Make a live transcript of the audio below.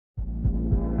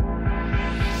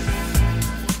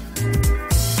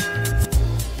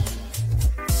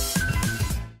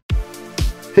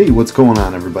Hey, what's going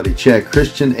on everybody? Chad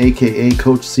Christian aka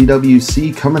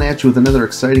CoachCWC coming at you with another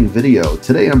exciting video.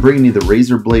 Today I'm bringing you the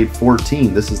Razer Blade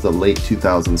 14. This is the late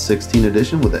 2016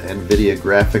 edition with the NVidia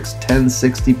Graphics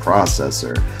 1060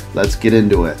 processor. Let's get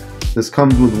into it. This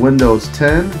comes with Windows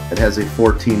 10. It has a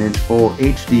 14-inch full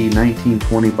HD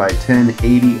 1920 by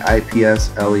 1080 IPS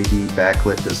LED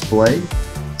backlit display.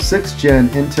 6th gen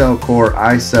Intel Core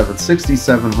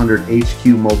i7-6700 HQ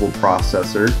mobile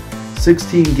processor.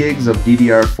 16 gigs of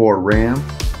DDR4 RAM,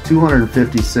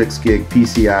 256 gig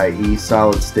PCIe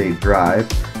solid-state drive,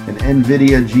 an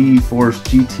NVIDIA GeForce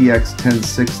GTX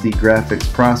 1060 graphics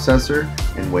processor,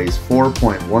 and weighs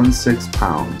 4.16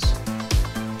 pounds.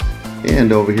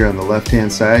 And over here on the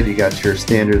left-hand side, you got your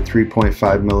standard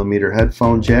 3.5mm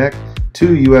headphone jack, 2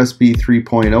 USB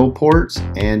 3.0 ports,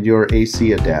 and your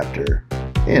AC adapter.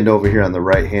 And over here on the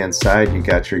right-hand side, you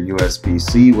got your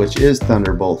USB-C, which is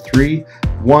Thunderbolt 3,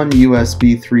 one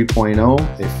USB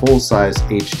 3.0, a full-size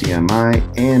HDMI,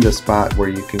 and a spot where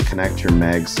you can connect your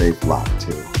MagSafe lock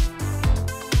to.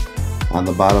 On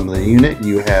the bottom of the unit,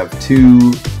 you have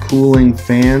 2 cooling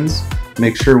fans.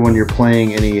 Make sure when you're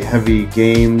playing any heavy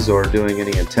games or doing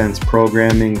any intense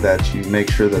programming that you make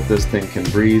sure that this thing can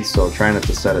breathe, so try not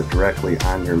to set it directly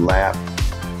on your lap.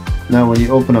 Now when you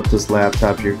open up this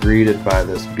laptop, you're greeted by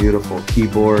this beautiful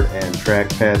keyboard and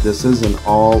trackpad. This is an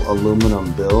all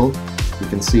aluminum build. You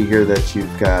can see here that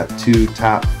you've got 2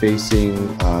 top facing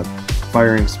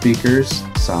firing speakers,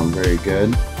 sound very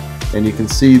good. And you can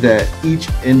see that each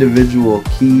individual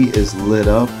key is lit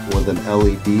up with an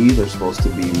LED. There's supposed to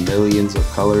be millions of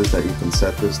colors that you can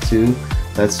set this to.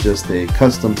 That's just a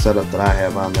custom setup that I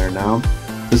have on there now.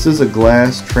 This is a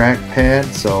glass trackpad,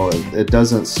 so it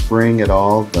doesn't spring at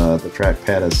all. The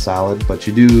trackpad is solid, but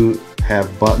you do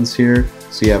have buttons here.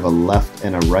 So you have a left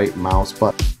and a right mouse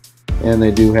button. And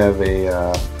they do have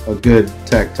a good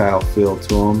tactile feel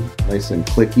to them, nice and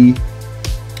clicky.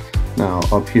 Now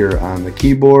up here on the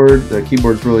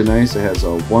keyboard's really nice. It has a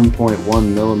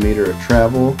 1.1mm of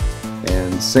travel,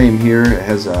 and same here, it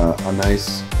has a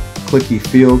nice clicky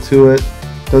feel to it.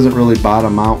 Doesn't really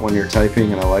bottom out when you're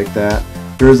typing, and I like that.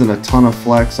 There isn't a ton of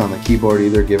flex on the keyboard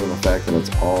either, given the fact that it's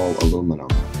all aluminum.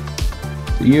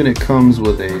 The unit comes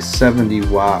with a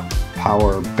 70-watt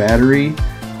power battery,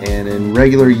 and in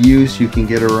regular use you can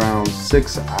get around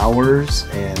 6 hours,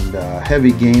 and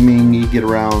heavy gaming you get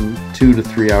around 2 to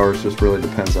 3 hours. Just really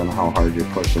depends on how hard you're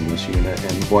pushing this unit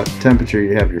and what temperature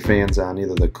you have your fans on,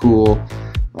 either the cool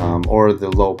or the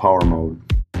low power mode.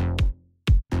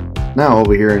 Now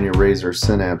over here in your Razer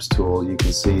Synapse tool, you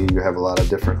can see you have a lot of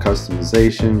different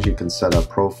customizations. You can set up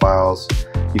profiles.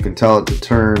 You can tell it to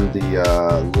turn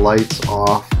the lights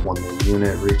off when the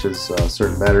unit reaches a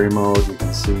certain battery mode. You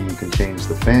can see you can change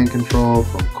the fan control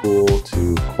from cool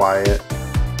to quiet.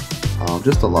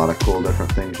 Just a lot of cool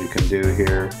different things you can do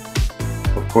here.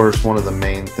 Of course, one of the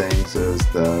main things is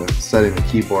setting the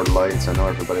keyboard lights. I know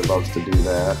everybody loves to do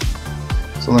that.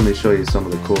 So let me show you some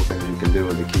of the cool things you can do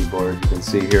with the keyboard. You can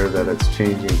see here that it's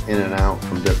changing in and out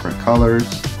from different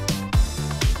colors.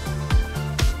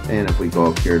 And if we go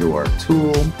up here to our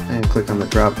tool and click on the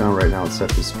drop down, right now it's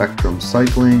set to spectrum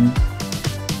cycling.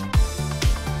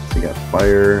 So you got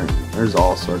fire, and there's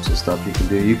all sorts of stuff you can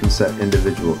do. You can set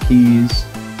individual keys.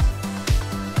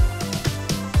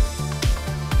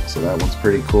 So that one's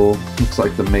pretty cool. Looks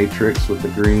like the Matrix with the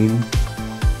green.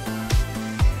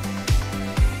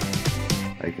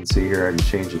 You can see here I can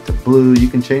change it to blue. You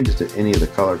can change it to any of the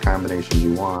color combinations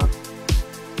you want.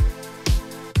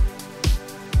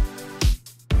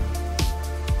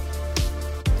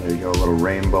 There you go, a little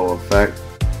rainbow effect.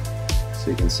 So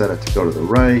you can set it to go to the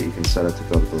right, you can set it to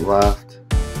go to the left.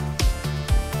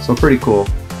 So pretty cool.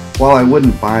 While I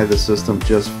wouldn't buy the system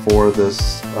just for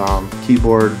this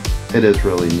keyboard, it is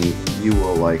really neat. You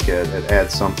will like it. It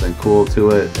adds something cool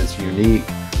to it. It's unique.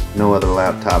 No other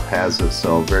laptop has it,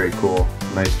 so very cool.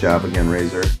 Nice job again,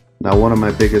 Razer. Now one of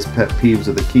my biggest pet peeves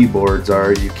of the keyboards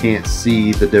are you can't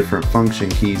see the different function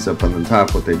keys up on the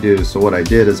top, what they do. So what I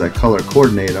did is I color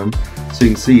coordinate them. So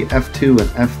you can see F2 and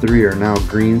F3 are now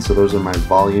green, so those are my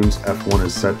volumes. F1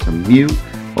 is set to mute.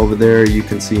 Over there you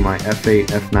can see my F8,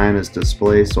 F9 is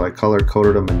display, so I color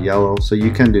coded them in yellow. So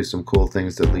you can do some cool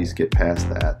things to at least get past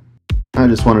that. I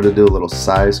just wanted to do a little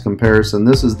size comparison.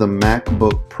 This is the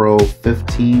MacBook Pro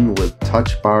 15 with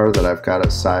Touch Bar that I've got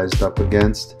it sized up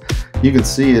against. You can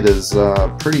see it is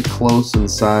pretty close in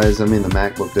size. I mean, the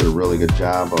MacBook did a really good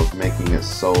job of making it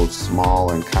so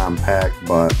small and compact,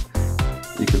 but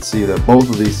you can see that both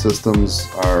of these systems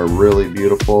are really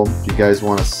beautiful. If you guys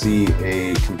want to see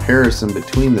a comparison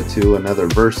between the two, another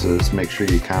versus, make sure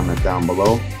you comment down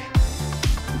below.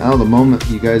 Now the moment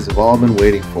you guys have all been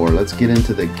waiting for. Let's get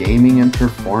into the gaming and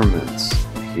performance.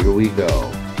 Here we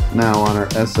go. Now on our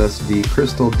SSD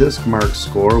Crystal Disk Mark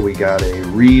score, we got a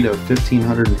read of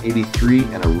 1583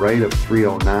 and a write of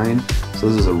 309. So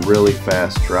this is a really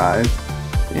fast drive.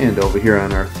 And over here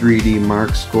on our 3D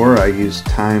Mark score, I used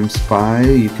Time Spy.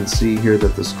 You can see here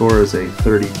that the score is a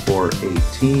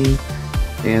 3418.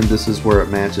 And this is where it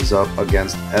matches up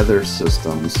against other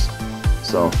systems.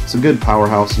 So it's a good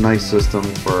powerhouse, nice system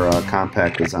for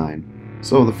compact design.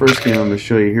 So the first game I'm going to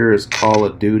show you here is Call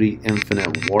of Duty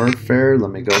Infinite Warfare. Let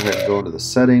me go ahead and go into the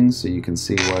settings so you can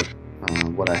see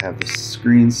what I have the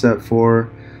screen set for.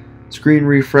 Screen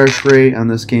refresh rate on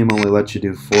this game only lets you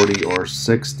do 40 or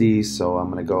 60, so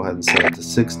I'm going to go ahead and set it to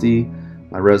 60.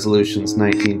 My resolution is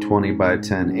 1920 by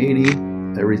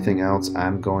 1080. Everything else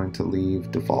I'm going to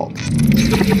leave default.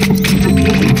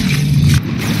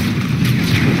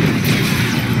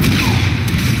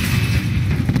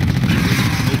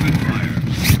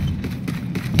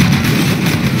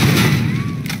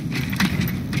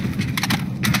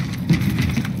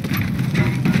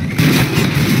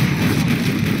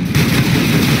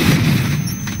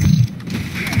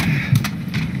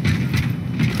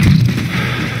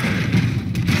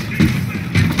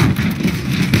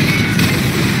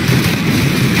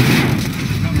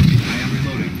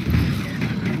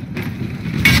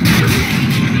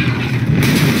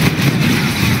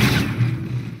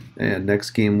 And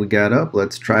next game we got up,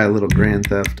 let's try a little Grand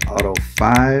Theft Auto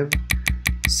 5.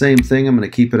 Same thing, I'm going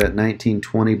to keep it at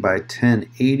 1920 by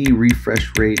 1080,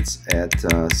 refresh rates at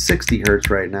 60 Hertz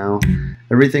right now.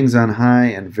 Everything's on high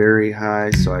and very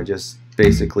high, so I just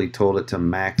basically told it to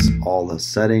max all the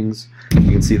settings.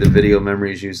 You can see the video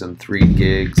memory is using 3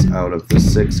 gigs out of the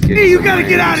 6 gigs. Hey, you gotta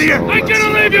get out of here! So I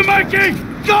can't leave you, Mikey!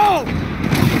 Go!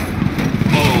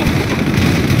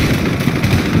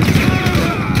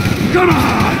 Come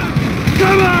on!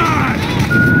 Come on!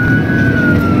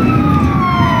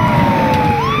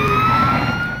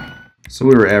 So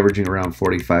we were averaging around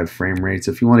 45 frame rates.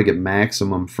 If you want to get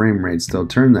maximum frame rates, though,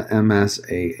 turn the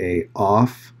MSAA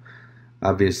off.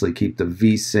 Obviously, keep the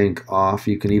VSync off.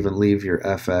 You can even leave your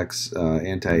FX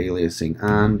anti-aliasing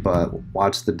on, but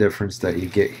watch the difference that you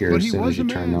get here as soon as you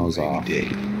turn those off.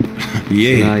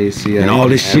 Yeah, so now you see and all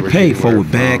this shit paid for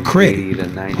with bad credit. 80 to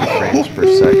 90 frames per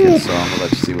second, so I'm gonna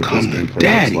let you see what this gameplay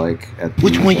looks like at the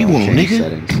Which one you want, nigga?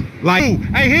 settings. Like,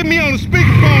 hey, hit me on the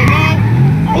speakerphone,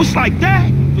 no? Oh, it's like that?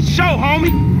 For sure,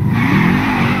 homie.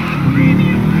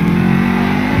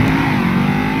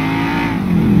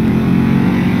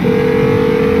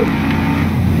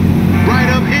 Right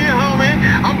up here, homie.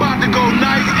 I'm about to go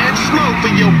nice and slow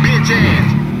for your bitch ass.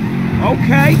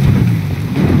 Okay.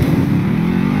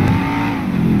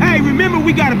 Hey, remember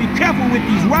we gotta be careful with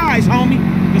these rides, homie.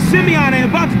 The Simeon ain't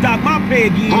about to dock my pay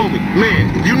again. Homie,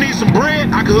 man, if you need some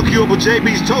bread, I can hook you up with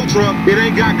JB's tow truck. It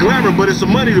ain't got glamour, but it's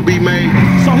some money to be made.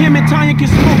 So him and Tanya can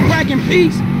smoke crack in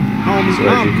peace? Homie, so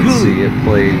as you can see, it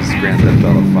plays Grand Theft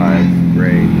Auto 5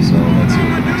 great. So let's see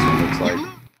what the next one looks like.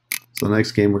 So the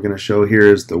next game we're going to show here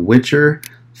is The Witcher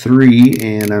 3,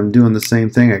 and I'm doing the same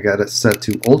thing. I got it set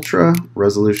to Ultra,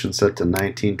 resolution set to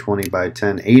 1920 by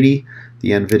 1080.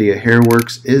 The NVidia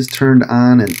Hairworks is turned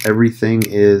on, and everything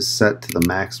is set to the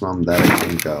maximum that it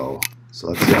can go. So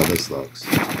let's see how this looks.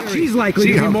 She's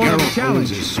likely to be more of a challenge.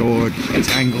 His sword, it's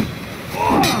angled.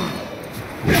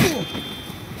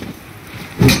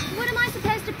 What am I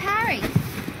supposed to parry?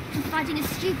 I'm fighting a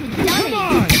stupid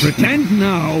dummy. Pretend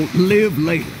now, live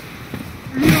later.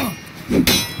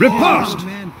 Riposte!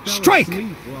 Strike!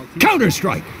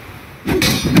 Counter-strike!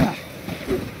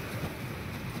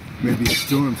 Maybe a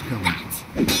storm's coming.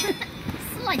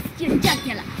 Sliced your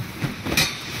jugular.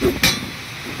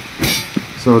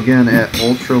 So again, at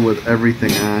Ultra with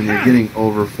everything on, you're getting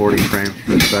over 40 frames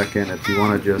per second. If you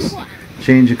want to just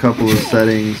change a couple of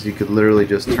settings, you could literally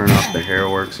just turn off the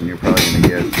Hairworks and you're probably going to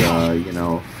get, you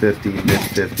know, 50,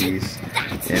 mid-50s.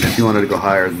 And if you wanted to go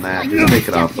higher than that, just take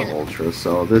it off the Ultra.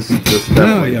 So this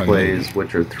definitely plays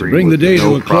Witcher 3 Bring the day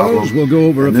no to a close, problem. we'll go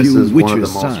over and a few this is one of Witcher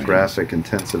the most signs.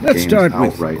 graphic-intensive Let's games start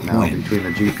out with right now when. between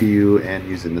the GPU and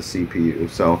using the CPU.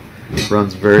 So it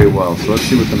runs very well. So let's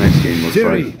see what the next game looks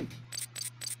like.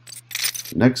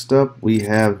 Next up, we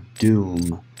have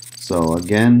Doom. So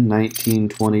again,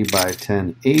 1920 by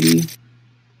 1080.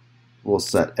 We'll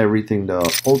set everything to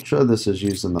Ultra. This is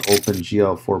using the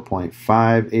OpenGL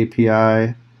 4.5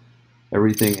 API.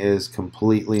 Everything is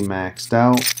completely maxed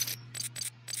out.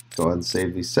 Go ahead and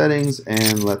save these settings,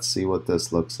 and let's see what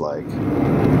this looks like.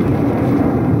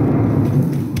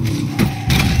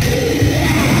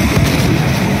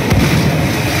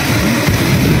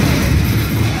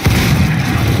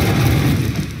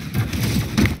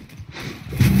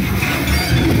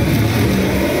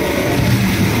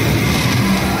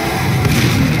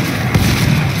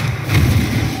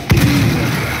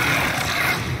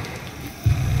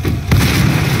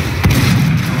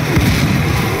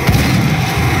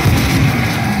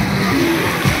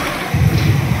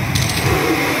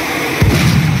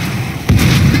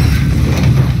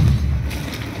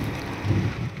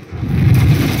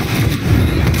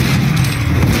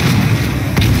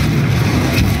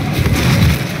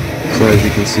 So as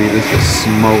you can see, this just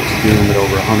smokes doing it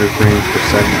over 100 frames per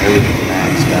second, everything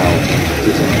maxed out.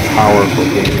 Just a powerful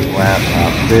gaming laptop.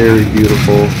 Very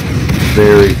beautiful,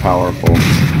 very powerful.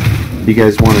 If you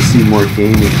guys want to see more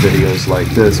gaming videos like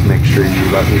this, make sure you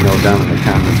let me know down in the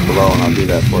comments below and I'll do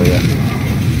that for you.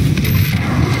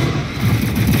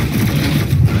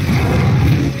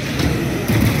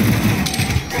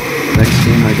 Next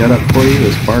game I got up for you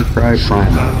is Far Cry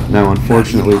Primal. Now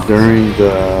unfortunately during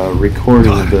the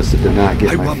recording of this it did not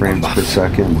get my frames per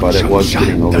second, but it was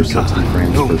getting over 60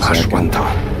 frames per second.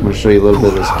 I'm going to show you a little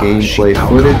bit of this gameplay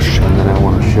footage, and then I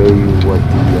want to show you what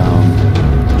the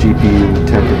GPU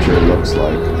temperature looks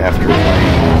like after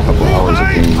playing a couple hours of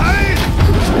games.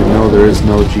 And no, there is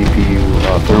no GPU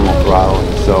thermal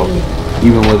throttling, so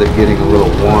even with it getting a little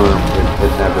warm,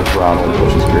 it never throttled,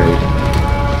 which is great.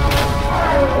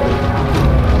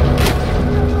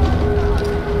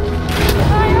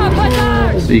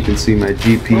 So you can see my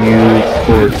GPU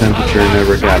core temperature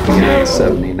never got beyond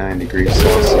 79 degrees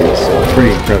Celsius, so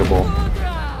pretty incredible.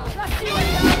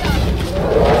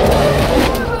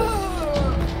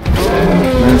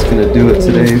 And that's going to do it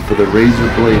today for the Razer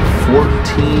Blade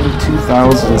 14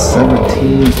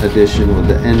 2017 edition with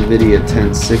the NVidia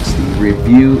 1060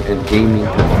 review and gaming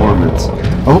performance.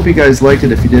 I hope you guys liked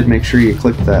it. If you did, make sure you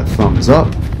click that thumbs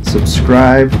up.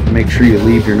 Subscribe, make sure you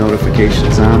leave your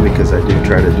notifications on because I do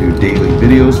try to do daily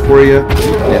videos for you.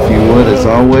 If you would, as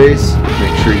always,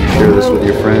 make sure you share this with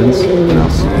your friends, and I'll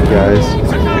see you guys